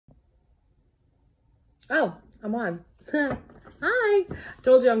Oh, I'm on. Hi. I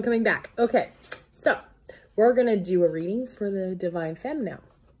told you I'm coming back. Okay, so we're going to do a reading for the Divine Femme now.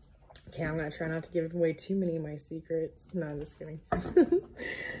 Okay, I'm going to try not to give away too many of my secrets. No, I'm just kidding.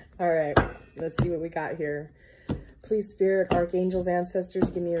 All right, let's see what we got here. Please, Spirit, Archangels, Ancestors,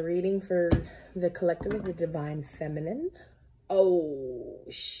 give me a reading for the collective of the Divine Feminine. Oh,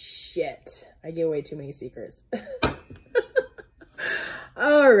 shit. I give away too many secrets.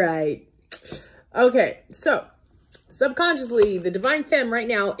 All right. Okay, so subconsciously, the Divine Femme right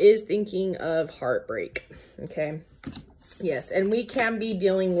now is thinking of heartbreak. Okay. Yes, and we can be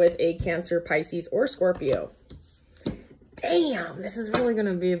dealing with a Cancer, Pisces, or Scorpio. Damn, this is really going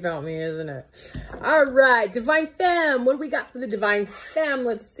to be about me, isn't it? All right, Divine Femme. What do we got for the Divine Femme?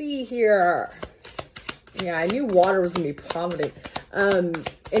 Let's see here. Yeah, I knew water was going to be prominent.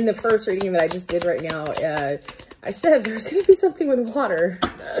 In the first reading that I just did right now, I said there's going to be something with water.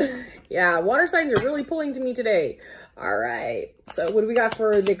 Yeah, water signs are really pulling to me today. All right. So what do we got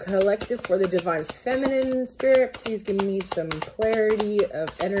for the collective, for the Divine Feminine Spirit? Please give me some clarity of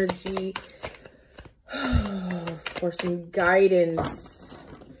energy for some guidance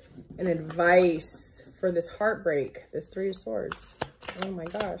and advice for this heartbreak, this Three of Swords. Oh my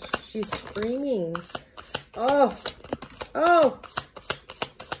gosh, she's screaming. Oh,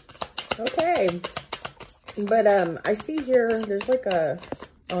 okay. But I see here, there's like a,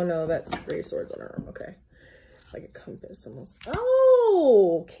 oh no, that's Three of Swords on her arm. Okay. Like a compass almost.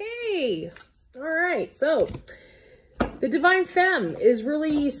 Oh, okay. All right. So the Divine Femme is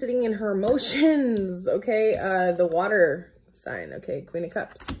really sitting in her emotions. Okay. The water sign. Okay. Queen of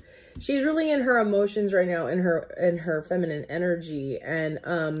Cups. She's really in her emotions right now, in her feminine energy. And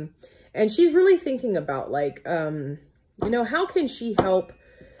she's really thinking about like, you know, how can she help?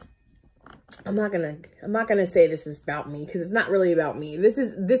 I'm not gonna say this is about me, because it's not really about me. This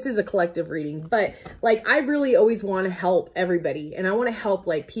is a collective reading, but like I really always want to help everybody, and I want to help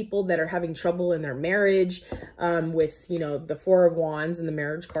like people that are having trouble in their marriage, with, you know, the Four of Wands and the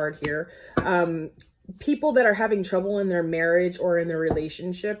marriage card here. People that are having trouble in their marriage or in their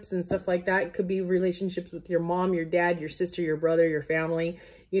relationships and stuff like that. It could be relationships with your mom, your dad, your sister, your brother, your family,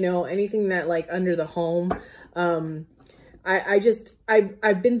 you know, anything that like under the home. I've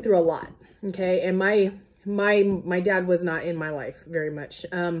been through a lot. Okay. And my dad was not in my life very much.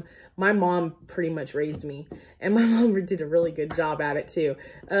 My mom pretty much raised me, and my mom did a really good job at it too.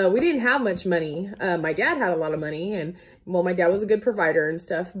 We didn't have much money. My dad had a lot of money, and well, my dad was a good provider and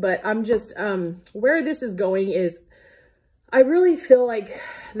stuff, but I'm just, where this is going is I really feel like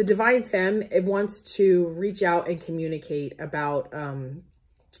the Divine Femme, it wants to reach out and communicate about,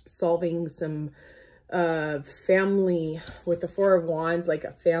 solving some family, with the Four of Wands, like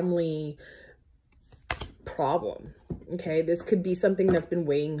a family problem. Okay, this could be something that's been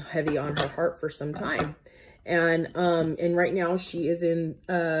weighing heavy on her heart for some time. And right now she is in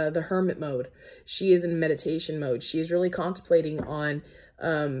the hermit mode. She is in meditation mode. She is really contemplating on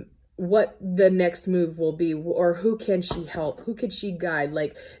what the next move will be, or who can she help, who could she guide.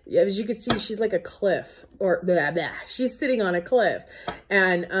 Like, as you can see, she's like a cliff, or blah, blah. She's sitting on a cliff,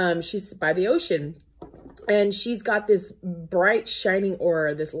 and she's by the ocean. And she's got this bright, shining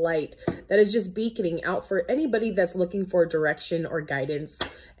aura, this light that is just beaconing out for anybody that's looking for direction or guidance.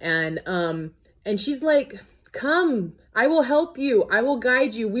 And she's like, come, I will help you. I will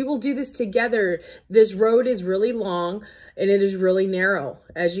guide you. We will do this together. This road is really long and it is really narrow.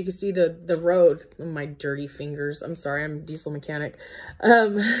 As you can see, the road, oh, my dirty fingers. I'm sorry, I'm a diesel mechanic.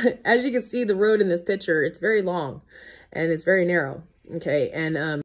 As you can see, the road in this picture, it's very long and it's very narrow. Okay. And,